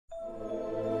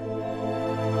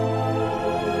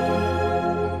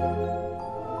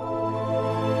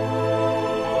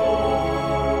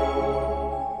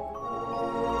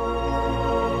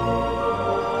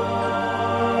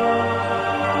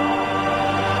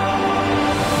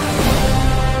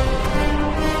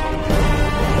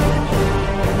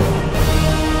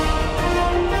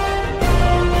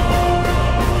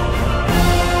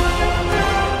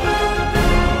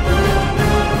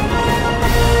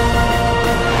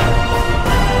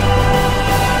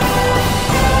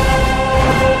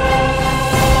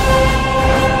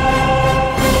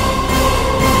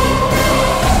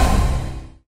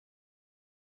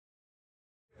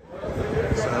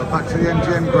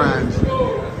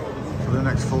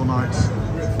next 4 nights.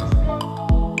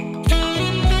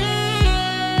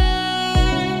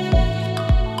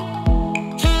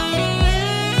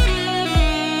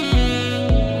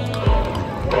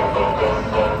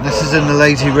 This is in the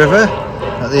Lady River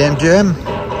at the MGM.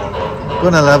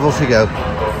 Gonna level, off you go.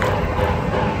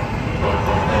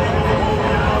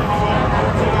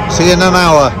 See you in an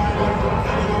hour.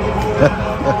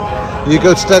 You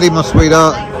go steady, my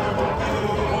sweetheart.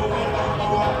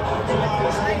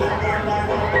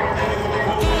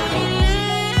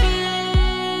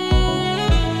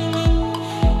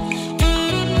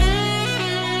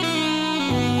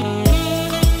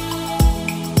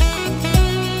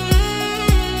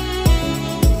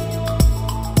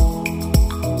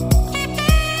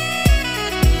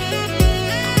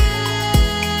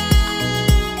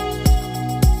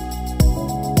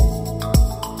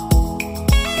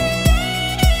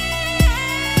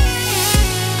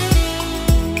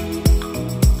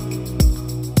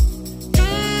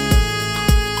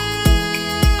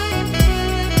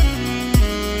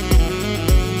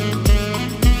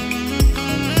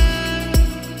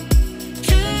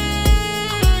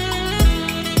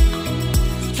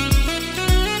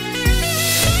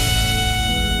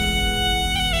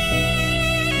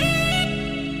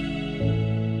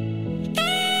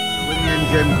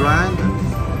 MGM Grand,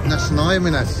 that's 9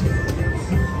 minutes,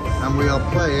 and we are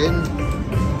playing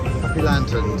Happy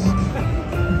Lanterns.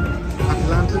 Happy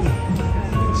Lantern?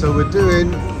 So we're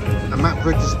doing a Matt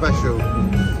Bridges special.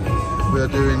 We are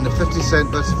doing the 50 cent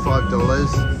versus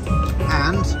 $5,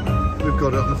 and we've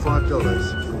got it on the $5. So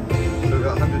we've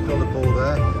got a $100 ball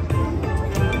there.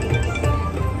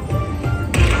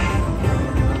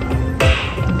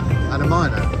 And a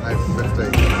minor, no,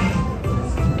 50.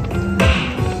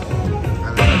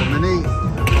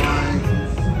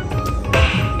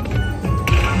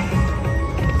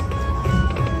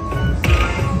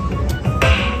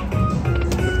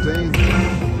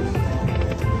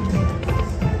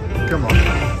 Come on.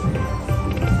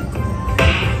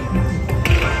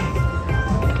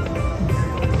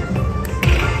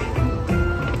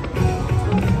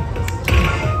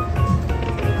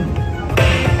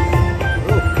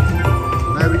 Oh,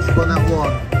 now we just won that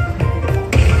one.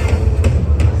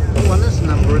 Oh, and there's a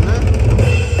number in there.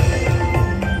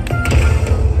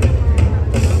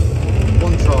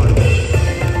 One time.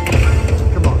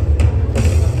 Come on.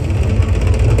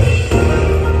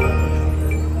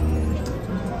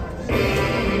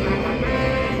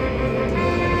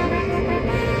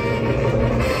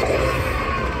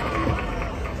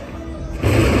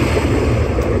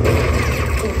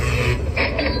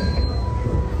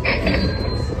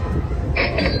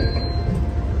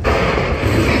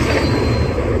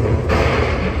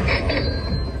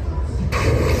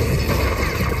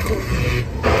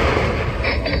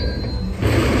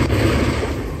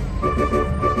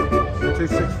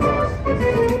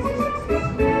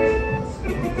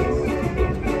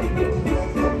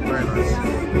 Very nice.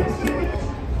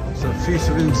 So a few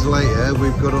seconds later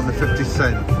we've got on the 50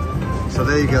 cent. So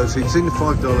there you go, so you've seen the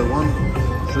 $5 one,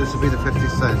 so this will be the 50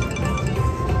 cent.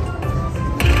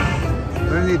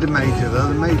 Don't need the major though,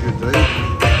 the major do.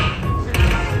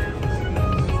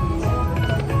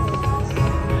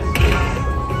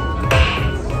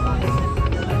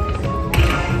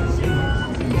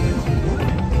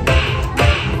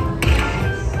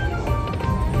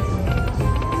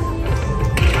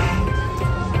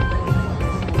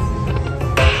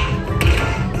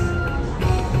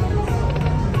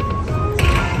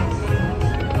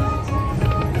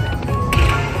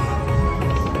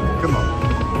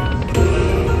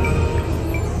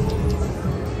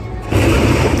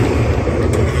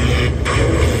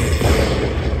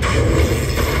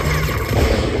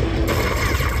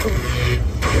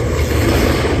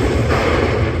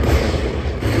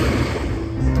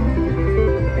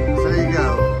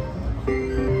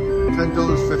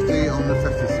 $10.50 on the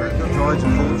 50 cent. Got Tides of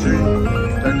Fortune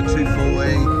down to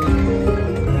 $2.40.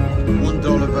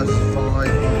 $1 versus $5. $1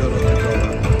 on the dollar.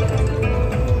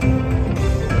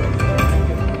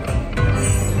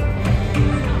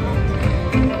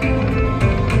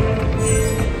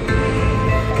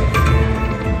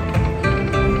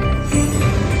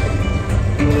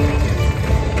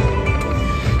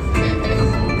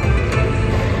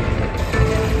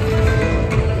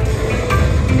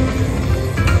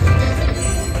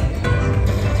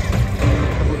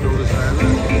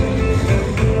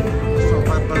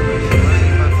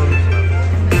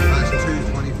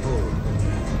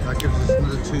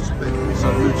 So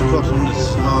I moved across on this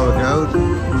Sonara Gold,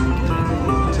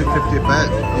 $2.50 a bet,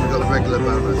 and we've got the regular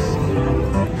bonus.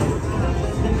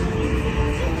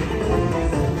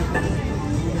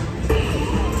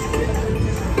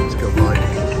 Let's go right.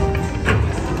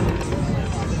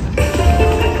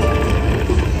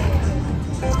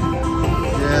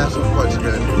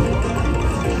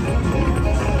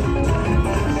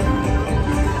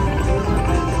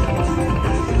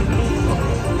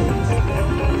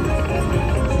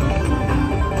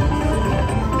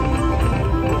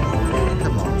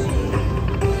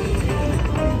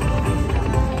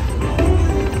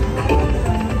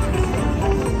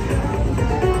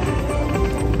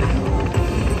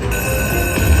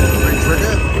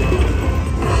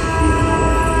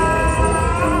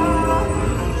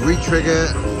 trigger.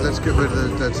 Let's get rid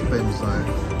of the dead spins though.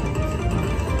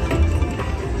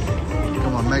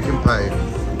 Come on, make him pay.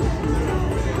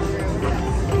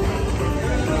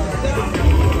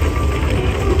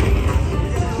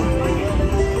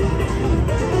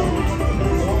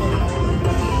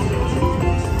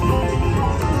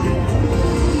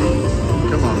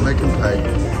 Come on, make him pay.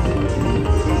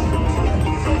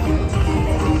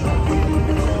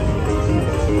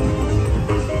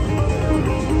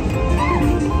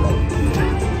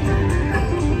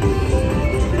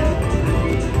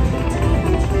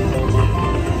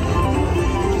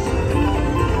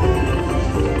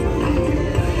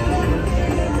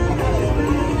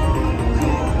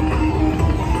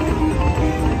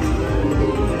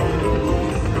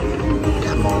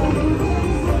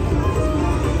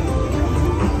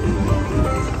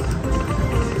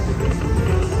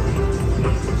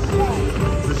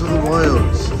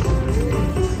 Wilds.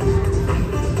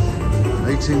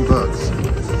 18 bucks.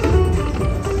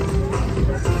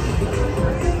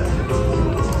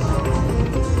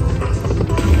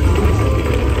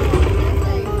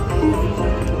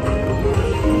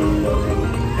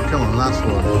 Come on, last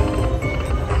one.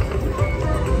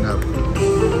 No.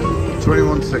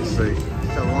 21.60.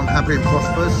 So one happy and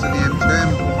prosperous in the MGM.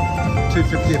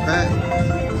 250 a bet.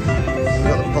 We've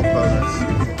got the pop bonus.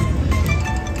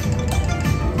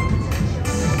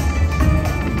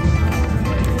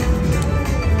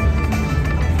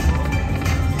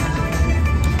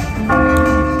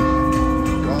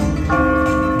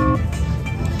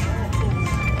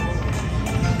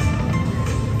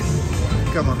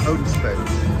 Come on, hold and spin.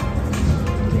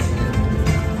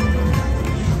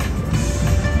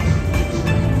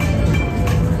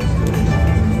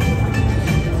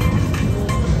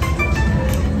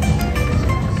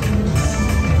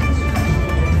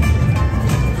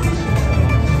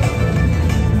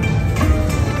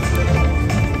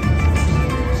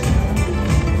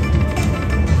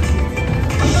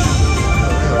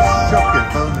 Shocking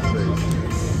bonuses.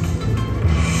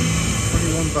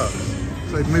 21 bucks.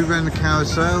 So we've moved around the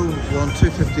carousel, we're on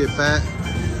 250 a bet,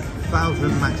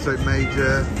 1,000 max out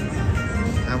major,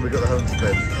 and we've got the home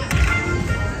spin.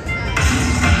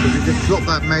 So we just drop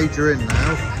that major in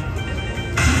now.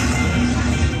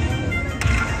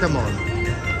 Come on.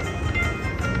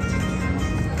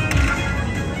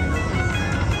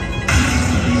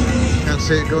 Can't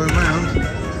see it going round.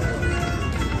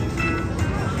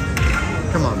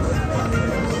 Come on.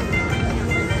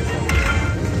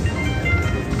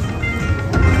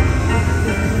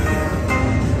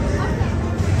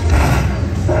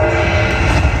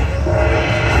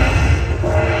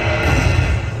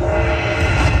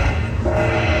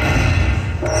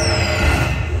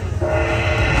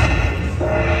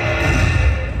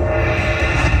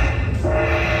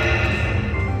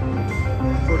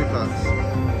 40 bucks.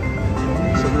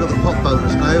 So we've got the pop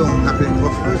bonus now on Happy and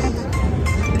Prosperous.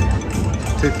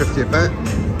 250 a bet.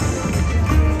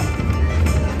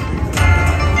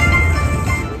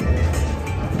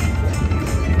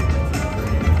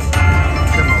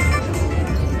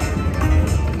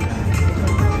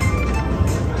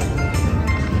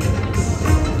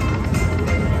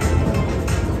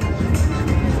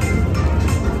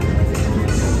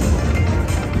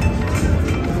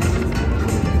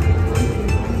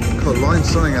 Line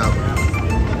signing up.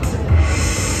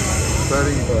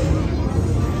 13 bucks.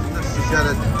 That's just had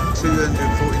a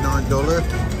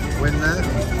 $249 win there.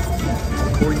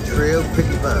 Coin trio,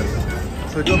 piggy bass.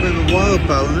 So we got a bit of a wild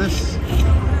bonus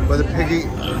where the piggy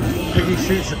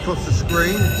shoots across the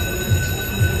screen.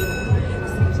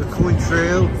 So coin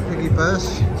trio, piggy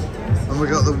bass, and we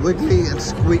got the wiggly and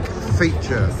squeak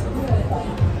feature.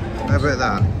 How about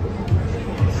that?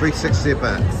 360 a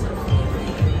bet.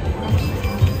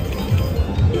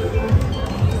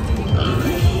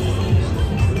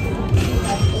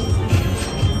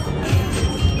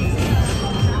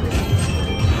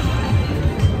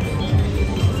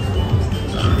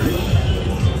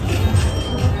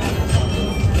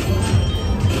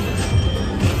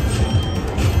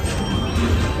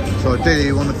 So ideally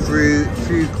you want a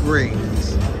few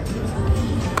greens.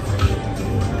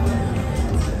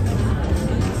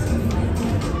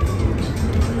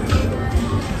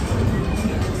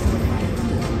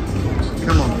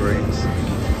 Come on, greens.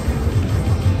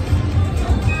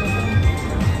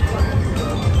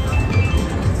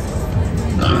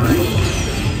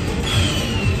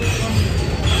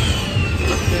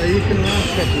 Yeah, you can round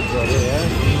check your brother,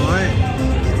 yeah? Alright.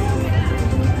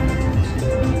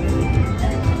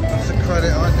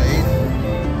 Credit I need,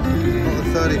 not the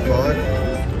 35.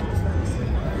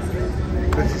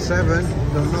 57,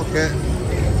 don't knock it.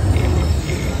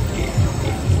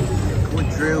 Coin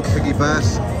drill, piggy bass.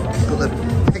 Got the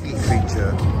piggy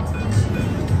feature.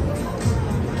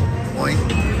 Oink.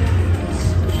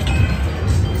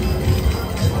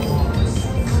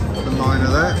 Got the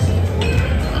minor there.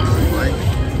 Oink.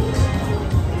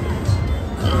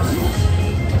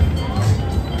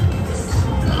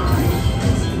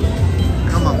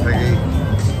 Come on, piggy.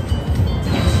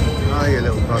 Oh, you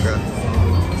little bugger.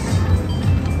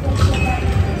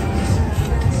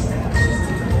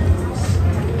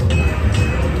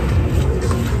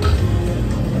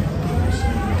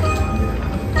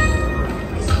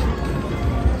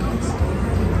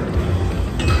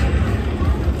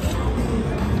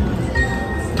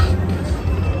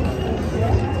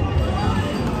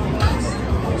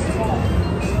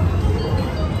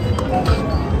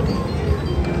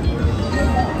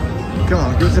 Come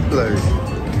on, give us a blue.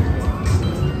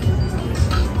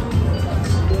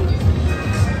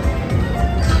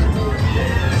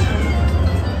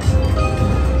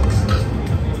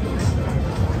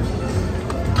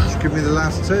 Just give me the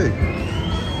last two.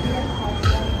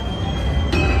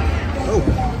 Oh.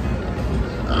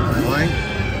 Right.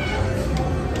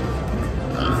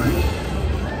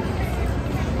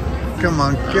 Come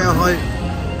on, get a height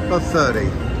above 30.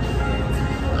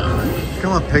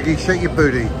 Come on, piggy, shake your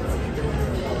booty.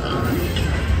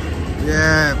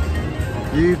 Yeah,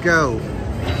 you go.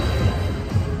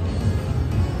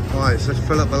 Alright, so let's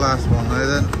fill up the last one now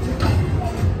then.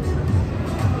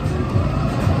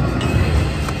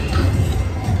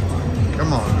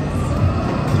 Come on.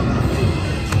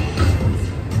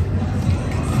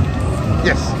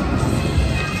 Yes.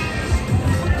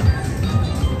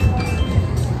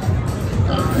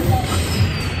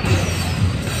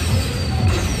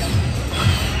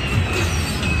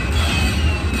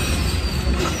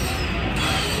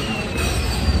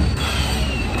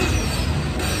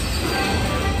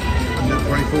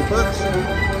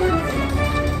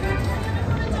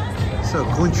 $24. So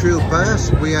coin trio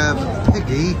burst, we have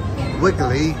piggy,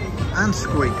 wiggly and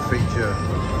squeak feature.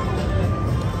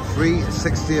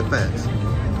 $3.60 a bet.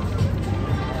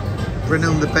 Bring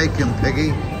home the bacon,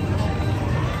 piggy.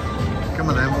 Come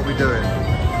on then, what are we doing?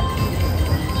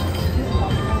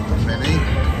 Mini.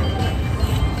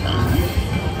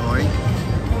 Oi.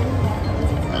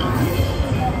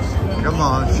 Come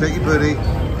on, shake your booty.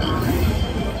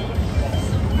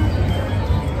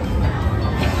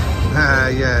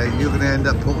 Yeah, you're going to end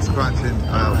up pork scratching,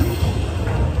 pal.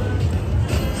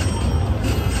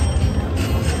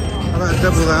 How about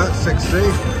double that, 60?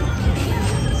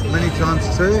 Many times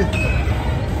 2.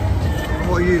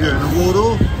 What are you doing, a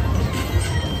wardle?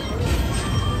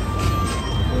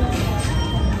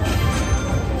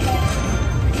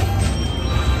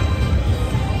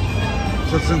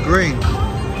 So some green.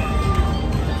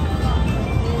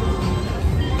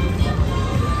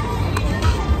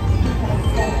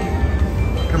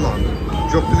 Come on,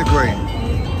 drop in the green.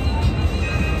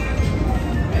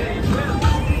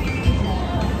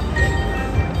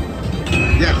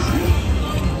 Yes.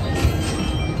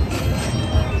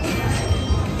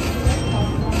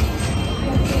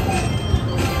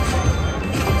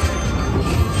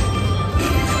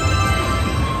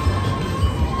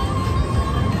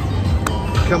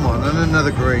 Come on, and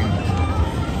another green.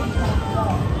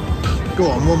 Go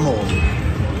on, one more.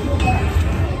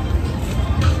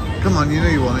 Come on, you know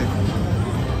you want it.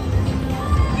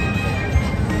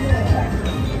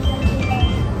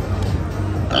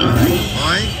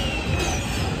 Right.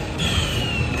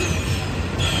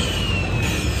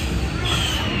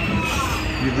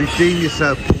 You redeem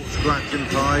yourself, pork scratching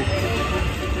pie.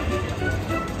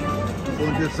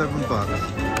 $407.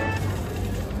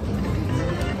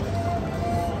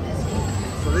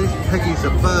 So these piggies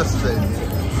are bursting.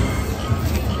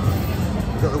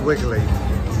 We've got the wiggly,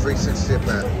 $3.60 a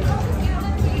bet.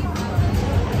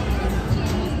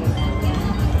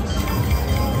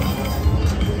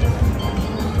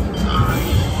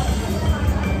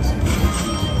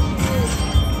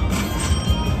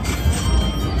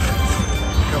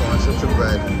 To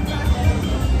red.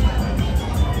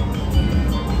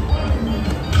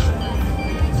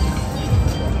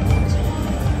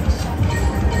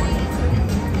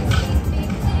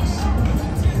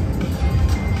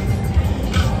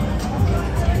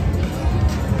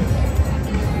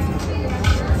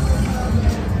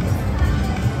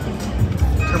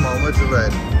 Come on, where's the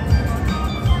red?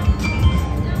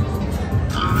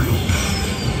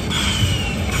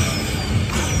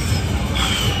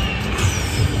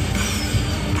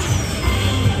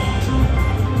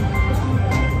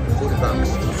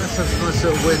 That's a nice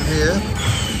little win here.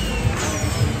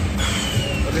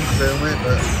 I didn't film it,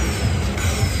 but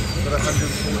got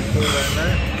 144 down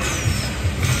there.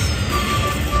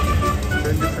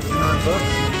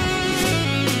 $259.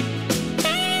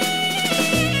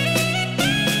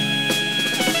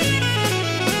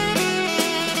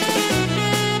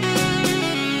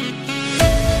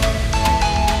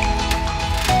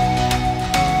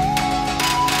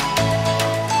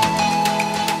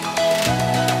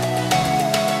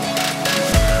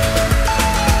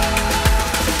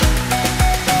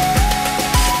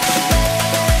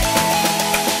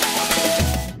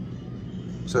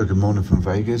 So good morning from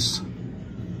Vegas.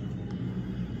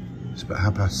 It's about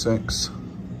 6:30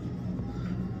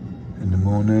 in the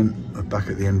morning. We're back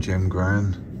at the MGM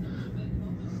Grand.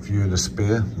 View of the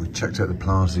Spear. We checked out the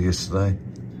plaza yesterday.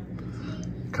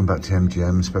 Come back to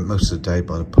MGM, spent most of the day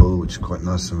by the pool, which is quite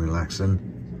nice and relaxing.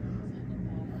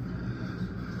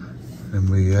 And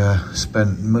we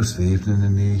spent most of the evening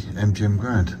in the MGM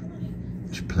Grand.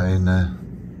 Just playing a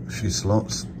few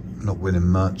slots, not winning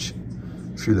much.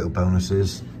 A few little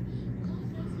bonuses.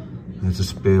 There's a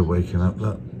Spear waking up,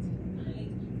 look.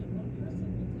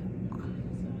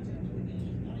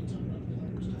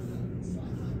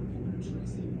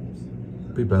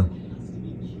 Big bell.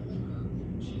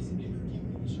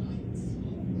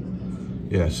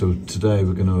 Yeah, so today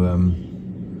we're going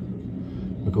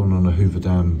on a Hoover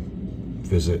Dam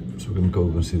visit. So we're going to go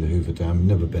over and see the Hoover Dam. We've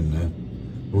never been there.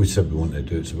 We said we wanted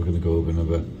to do it, so we're going to go over and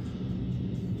have a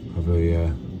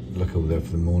look over there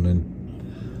for the morning.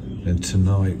 And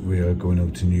tonight we are going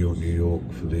over to New York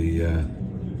for the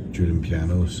Julian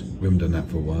pianos. We haven't done that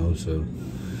for a while, so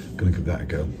going to give that a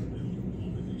go.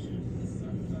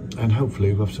 And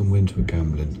hopefully we'll have some wins with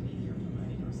gambling.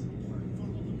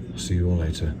 See you all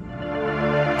later.